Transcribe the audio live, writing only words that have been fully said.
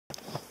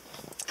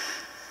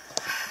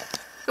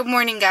Good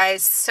morning,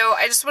 guys. So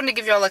I just wanted to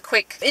give you all a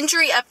quick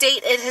injury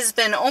update. It has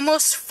been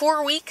almost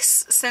 4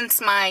 weeks since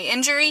my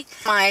injury,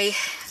 my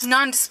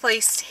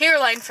non-displaced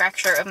hairline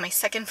fracture of my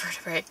second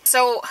vertebrae.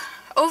 So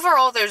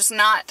overall, there's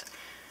not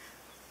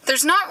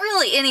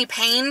really any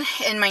pain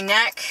in my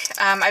neck.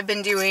 I've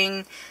been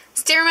doing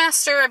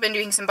Stairmaster, I've been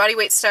doing some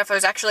bodyweight stuff. I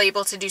was actually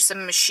able to do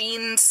some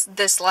machines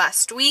this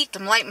last week,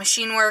 some light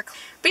machine work.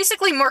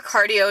 Basically more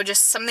cardio,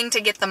 just something to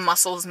get the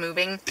muscles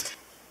moving.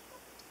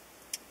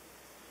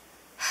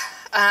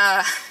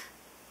 I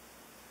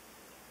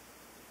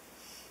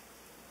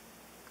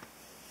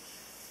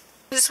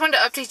just wanted to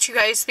update you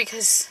guys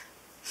because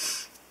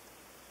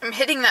I'm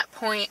hitting that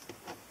point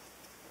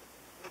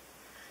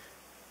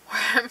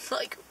where I'm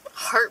like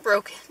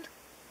heartbroken.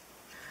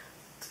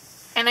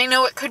 And I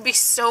know it could be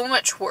so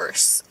much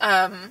worse.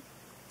 Part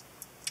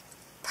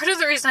of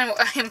the reason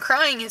I'm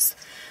crying is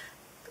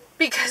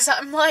because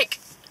I'm like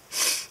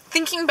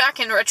thinking back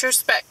in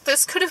retrospect,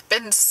 this could have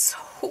been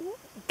so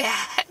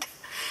bad.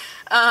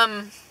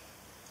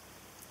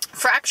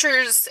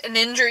 Fractures and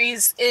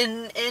injuries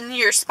in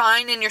your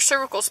spine, in your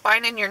cervical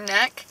spine, in your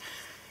neck,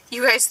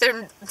 you guys,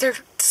 they're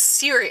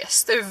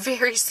serious. They're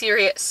very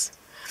serious.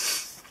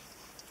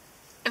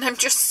 And I'm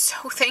just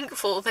so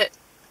thankful that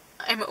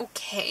I'm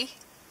okay.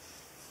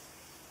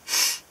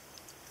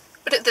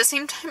 But at the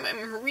same time,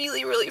 I'm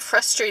really, really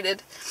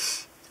frustrated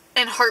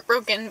and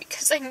heartbroken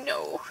because I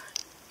know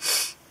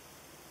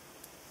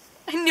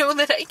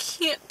that I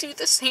can't do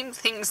the same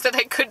things that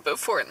I could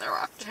before in the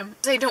rock gym.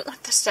 I don't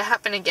want this to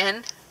happen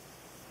again.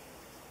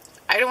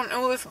 I don't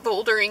know if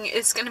bouldering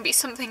is going to be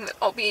something that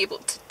I'll be able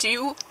to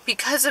do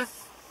because of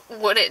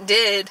what it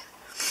did.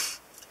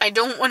 I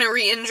don't want to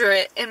re-injure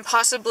it and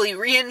possibly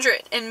re-injure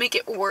it and make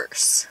it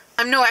worse.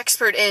 I'm no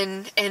expert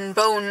in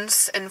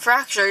bones and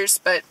fractures,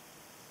 but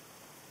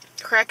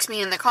correct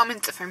me in the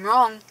comments if I'm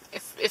wrong.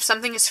 If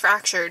something is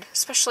fractured,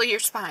 especially your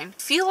spine,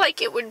 I feel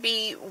like it would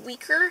be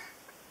weaker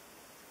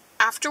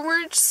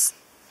afterwards,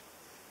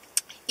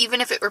 even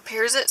if it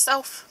repairs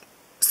itself.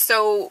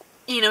 So,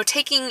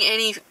 taking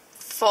any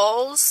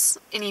falls,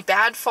 any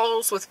bad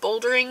falls with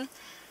bouldering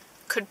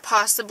could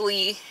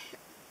possibly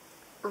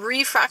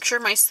re-fracture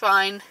my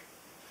spine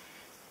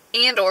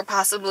and or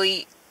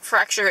possibly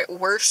fracture it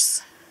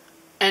worse.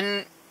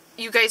 And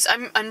you guys,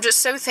 I'm just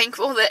so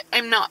thankful that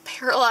I'm not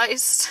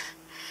paralyzed.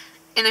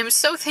 And I'm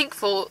so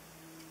thankful,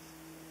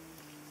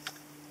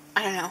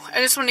 I don't know,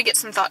 I just want to get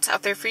some thoughts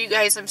out there for you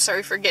guys. I'm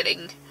sorry for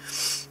getting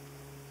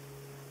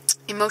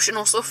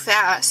emotional so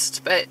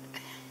fast, but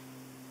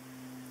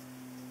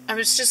I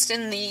was just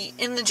in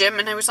the gym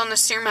and I was on the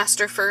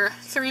Stairmaster for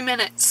 3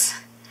 minutes.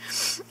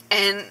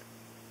 And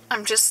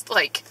I'm just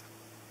like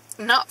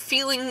not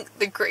feeling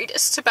the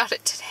greatest about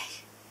it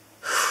today.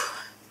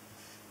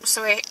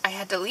 So I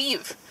had to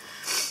leave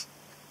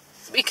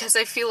because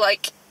I feel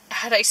like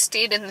had I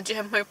stayed in the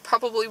gym, I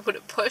probably would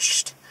have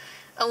pushed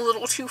a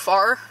little too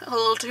far, a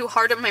little too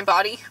hard on my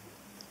body,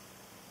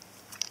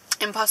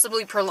 and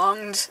possibly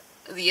prolonged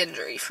the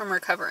injury from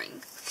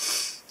recovering.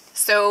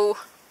 So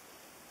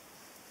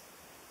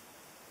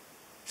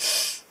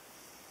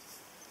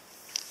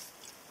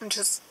I'm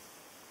just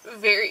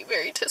very,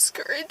 very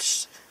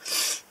discouraged.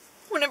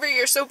 Whenever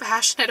you're so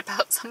passionate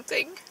about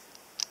something,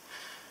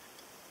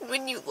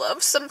 when you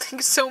love something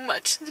so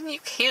much, then you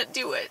can't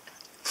do it.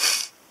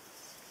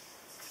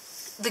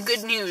 The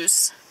good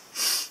news,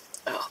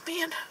 oh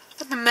man,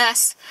 what a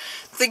mess.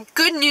 The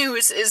good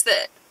news is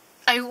that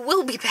I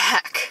will be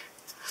back.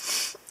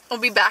 I'll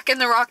be back in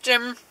the rock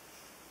gym.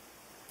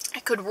 I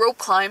could rope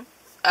climb,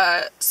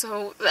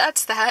 so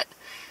that's that.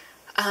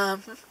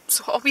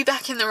 So I'll be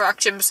back in the rock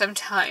gym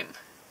sometime.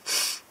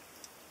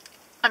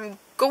 I'm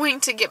going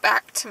to get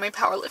back to my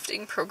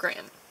powerlifting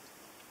program.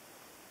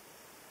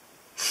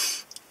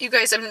 You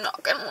guys, I'm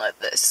not gonna let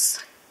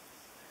this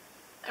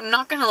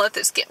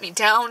get me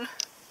down.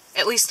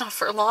 At least not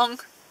for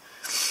long.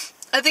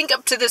 I think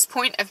up to this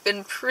point I've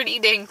been pretty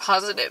dang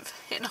positive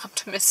and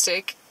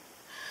optimistic.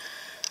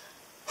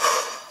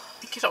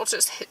 I think it all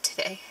just hit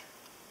today.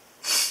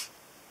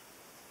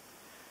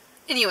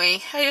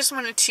 Anyway, I just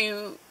wanted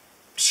to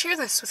share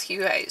this with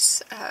you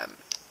guys,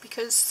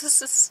 because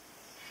this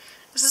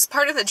is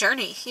part of the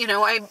journey.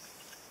 I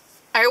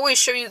always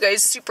show you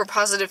guys super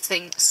positive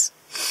things.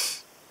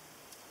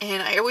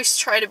 And I always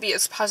try to be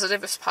as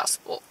positive as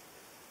possible.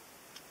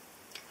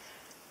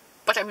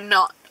 But I'm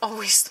not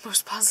always the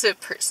most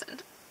positive person.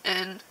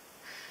 And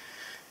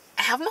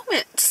I have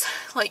moments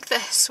like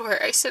this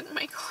where I sit in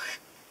my car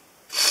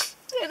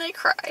and I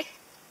cry.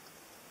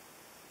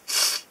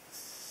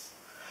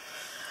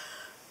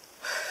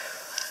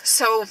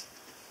 So,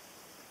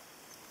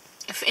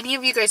 if any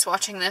of you guys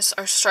watching this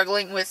are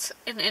struggling with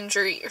an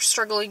injury or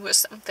struggling with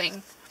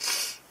something,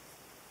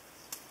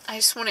 I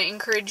just want to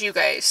encourage you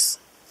guys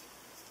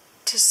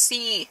to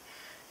see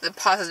the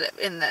positive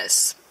in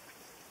this.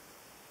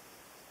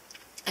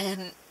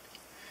 And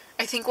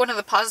I think one of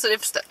the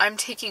positives that I'm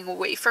taking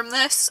away from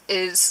this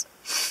is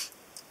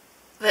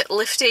that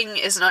lifting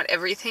is not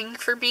everything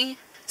for me.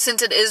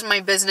 Since it is my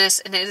business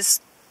and it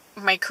is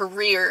my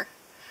career,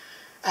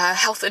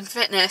 health and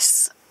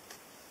fitness,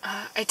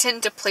 I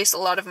tend to place a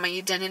lot of my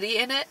identity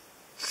in it,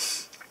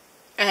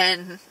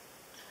 and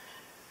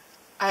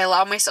I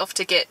allow myself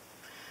to get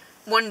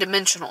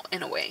one-dimensional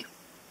in a way,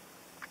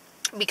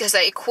 because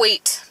I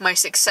equate my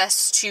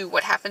success to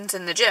what happens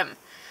in the gym,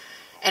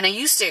 and I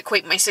used to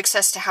equate my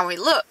success to how I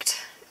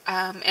looked,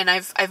 and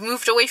I've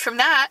moved away from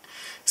that,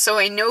 so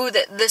I know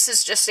that this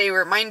is just a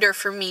reminder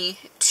for me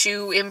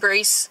to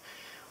embrace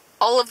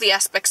all of the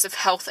aspects of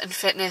health and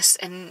fitness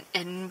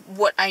and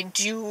what I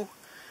do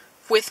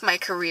with my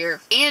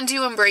career, and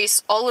to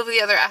embrace all of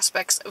the other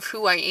aspects of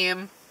who I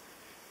am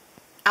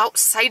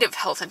outside of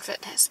health and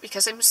fitness,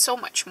 because I'm so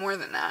much more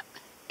than that.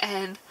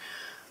 And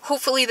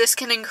hopefully this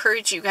can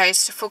encourage you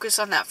guys to focus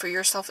on that for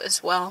yourself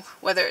as well,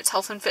 whether it's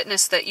health and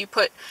fitness that you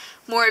put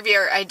more of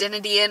your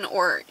identity in,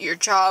 or your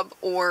job,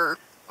 or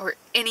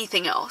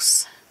anything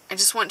else. I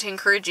just want to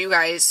encourage you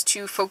guys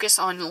to focus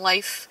on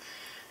life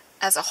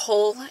as a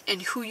whole,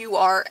 and who you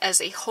are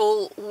as a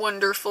whole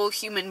wonderful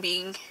human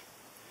being,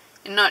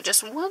 and not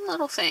just one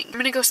little thing. I'm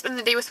gonna go spend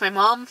the day with my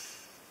mom.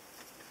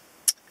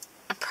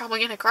 I'm probably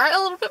gonna cry a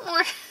little bit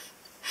more.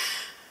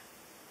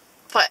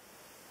 But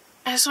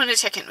I just wanted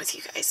to check in with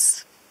you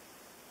guys.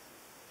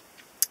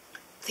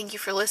 Thank you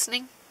for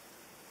listening.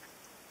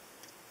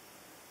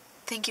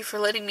 Thank you for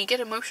letting me get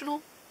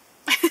emotional.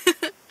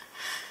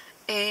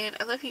 And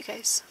I love you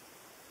guys.